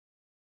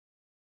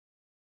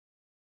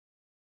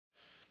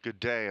Good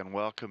day and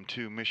welcome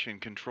to Mission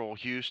Control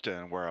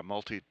Houston, where a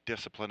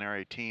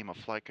multidisciplinary team of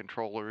flight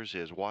controllers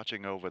is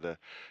watching over the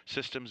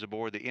systems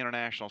aboard the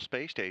International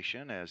Space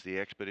Station as the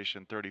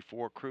Expedition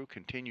 34 crew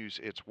continues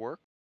its work.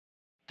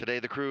 Today,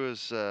 the crew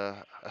has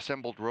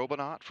assembled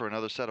Robonaut for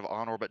another set of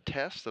on-orbit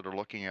tests that are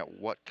looking at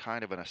what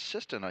kind of an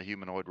assistant a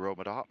humanoid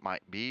Robonaut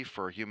might be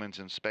for humans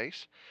in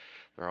space.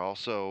 They're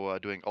also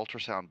doing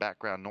ultrasound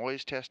background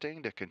noise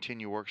testing to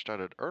continue work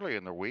started earlier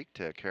in the week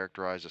to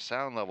characterize the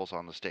sound levels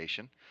on the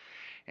station,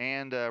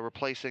 and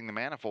replacing the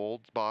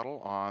manifold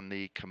bottle on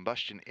the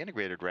combustion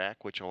integrated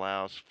rack, which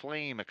allows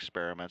flame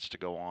experiments to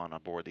go on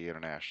aboard the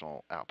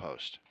International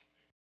Outpost.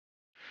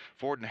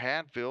 Ford and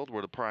Hadfield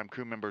were the prime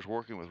crew members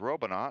working with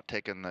Robonaut,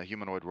 taking the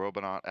humanoid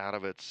Robonaut out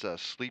of its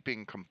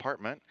sleeping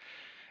compartment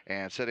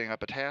and setting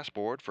up a task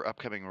board for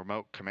upcoming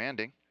remote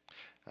commanding.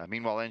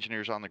 Meanwhile,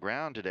 engineers on the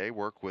ground today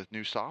work with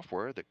new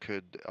software that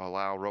could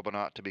allow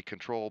Robonaut to be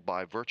controlled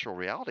by virtual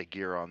reality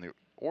gear on the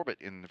orbit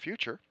in the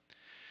future.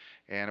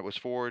 And it was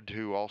Ford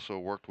who also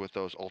worked with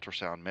those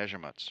ultrasound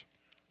measurements.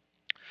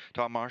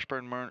 Tom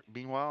Marshburn,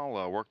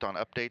 meanwhile, worked on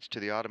updates to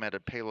the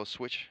automated payload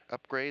switch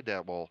upgrade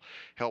that will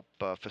help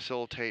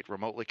facilitate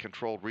remotely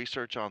controlled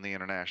research on the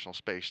International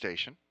Space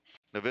Station.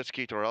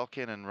 Novitsky,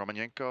 Torelkin, and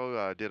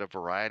Romanenko did a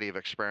variety of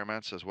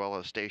experiments as well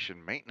as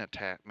station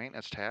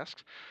maintenance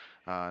tasks.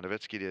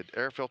 Novitsky did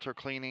air filter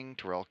cleaning.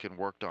 Torelkin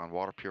worked on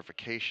water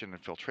purification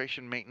and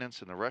filtration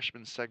maintenance in the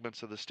Rushman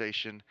segments of the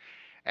station.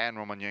 And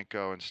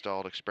Romanenko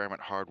installed experiment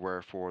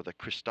hardware for the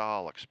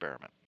Kristall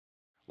experiment.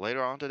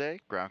 Later on today,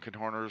 ground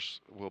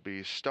controllers will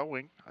be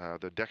stowing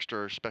the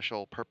Dexter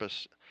Special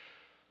Purpose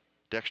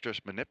Dexterous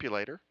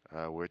Manipulator,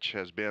 which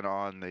has been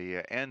on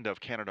the end of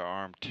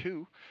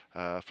Canadarm2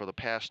 for the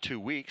past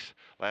 2 weeks.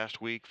 Last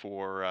week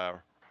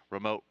for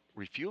remote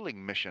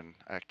refueling mission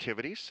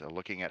activities,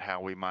 looking at how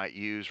we might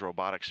use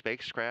robotic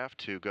spacecraft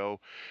to go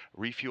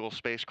refuel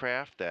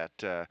spacecraft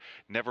that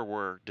never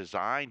were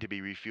designed to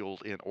be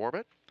refueled in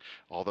orbit.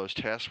 All those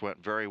tests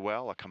went very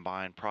well, a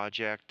combined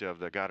project of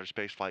the Goddard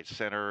Space Flight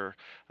Center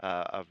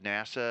of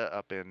NASA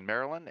up in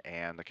Maryland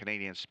and the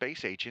Canadian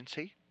Space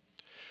Agency.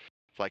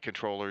 Flight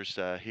controllers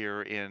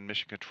here in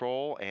Mission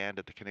Control and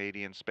at the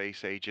Canadian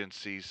Space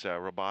Agency's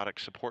robotic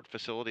support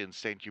facility in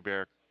St.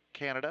 Hubert,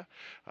 Canada,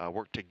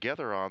 worked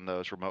together on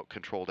those remote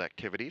controlled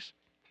activities.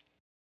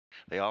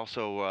 They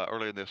also,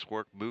 earlier in this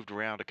work, moved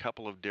around a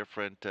couple of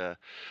different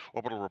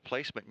orbital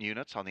replacement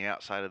units on the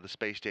outside of the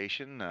space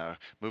station,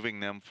 moving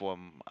them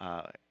from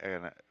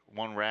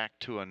one rack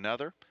to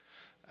another,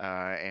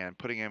 and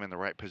putting them in the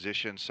right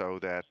position so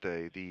that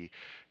the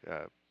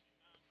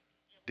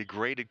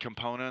degraded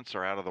components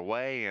are out of the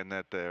way and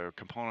that the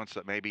components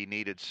that may be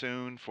needed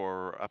soon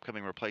for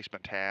upcoming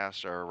replacement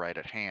tasks are right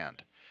at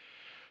hand.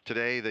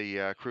 Today,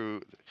 the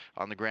crew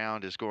on the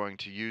ground is going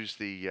to use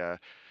the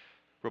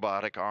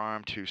robotic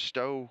arm to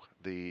stow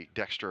the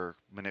Dexter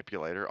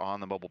manipulator on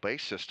the mobile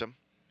base system.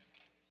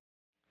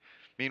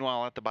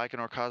 Meanwhile, at the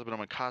Baikonur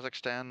Cosmodrome in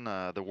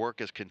Kazakhstan, the work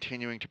is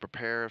continuing to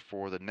prepare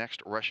for the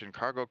next Russian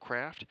cargo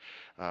craft,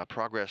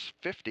 Progress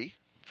 50,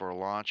 for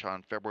launch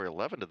on February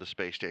 11 to the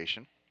space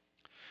station.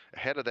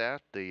 Ahead of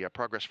that, the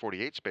Progress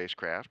 48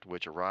 spacecraft,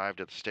 which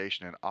arrived at the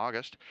station in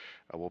August,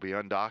 will be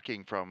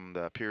undocking from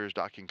the Pirs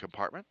docking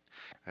compartment.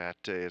 That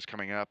is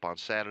coming up on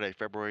Saturday,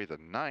 February the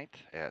 9th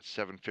at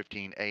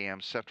 7:15 a.m.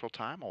 Central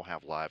Time. We'll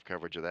have live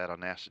coverage of that on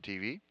NASA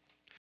TV.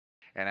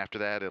 And after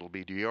that, it'll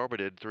be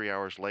deorbited 3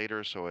 hours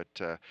later, so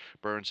it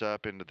burns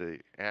up into the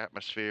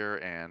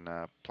atmosphere and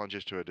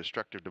plunges to a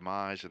destructive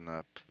demise in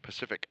the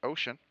Pacific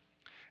Ocean.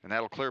 And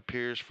that'll clear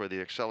Pirs for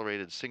the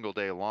accelerated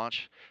single-day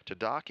launch to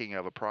docking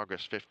of a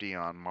Progress 50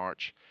 on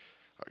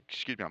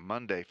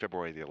Monday,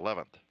 February the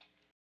 11th.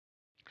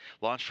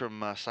 Launch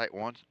from Site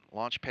 1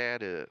 launch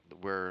pad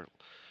where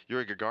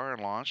Yuri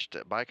Gagarin launched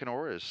at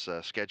Baikonur is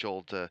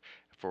scheduled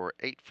for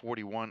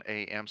 8:41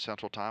 a.m.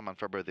 Central Time on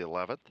February the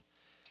 11th.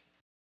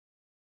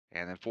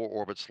 And then 4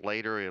 orbits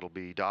later, it'll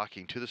be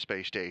docking to the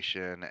space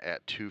station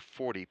at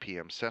 2:40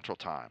 p.m. Central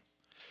Time.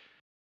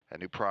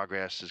 New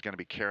Progress is going to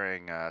be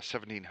carrying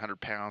 1,700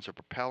 pounds of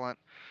propellant,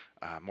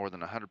 more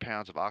than 100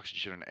 pounds of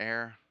oxygen and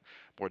air,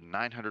 more than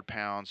 900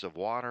 pounds of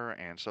water,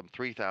 and some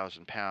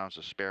 3,000 pounds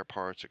of spare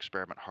parts,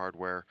 experiment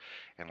hardware,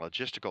 and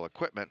logistical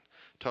equipment,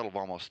 total of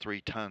almost 3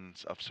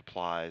 tons of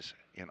supplies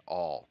in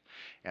all.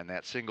 And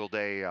that single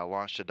day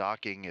launch to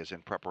docking is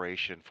in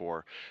preparation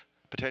for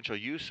potential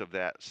use of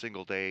that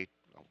single day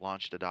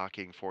launch to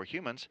docking for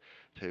humans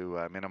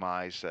to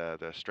minimize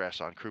the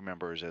stress on crew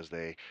members as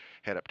they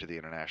head up to the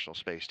International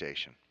Space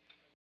Station.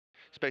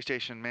 Space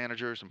Station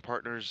managers and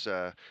partners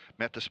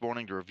met this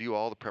morning to review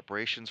all the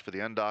preparations for the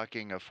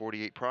undocking of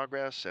 48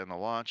 Progress and the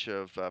launch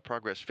of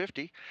Progress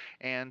 50,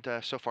 and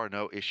so far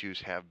no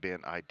issues have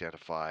been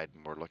identified,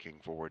 and we're looking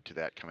forward to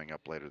that coming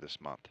up later this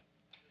month.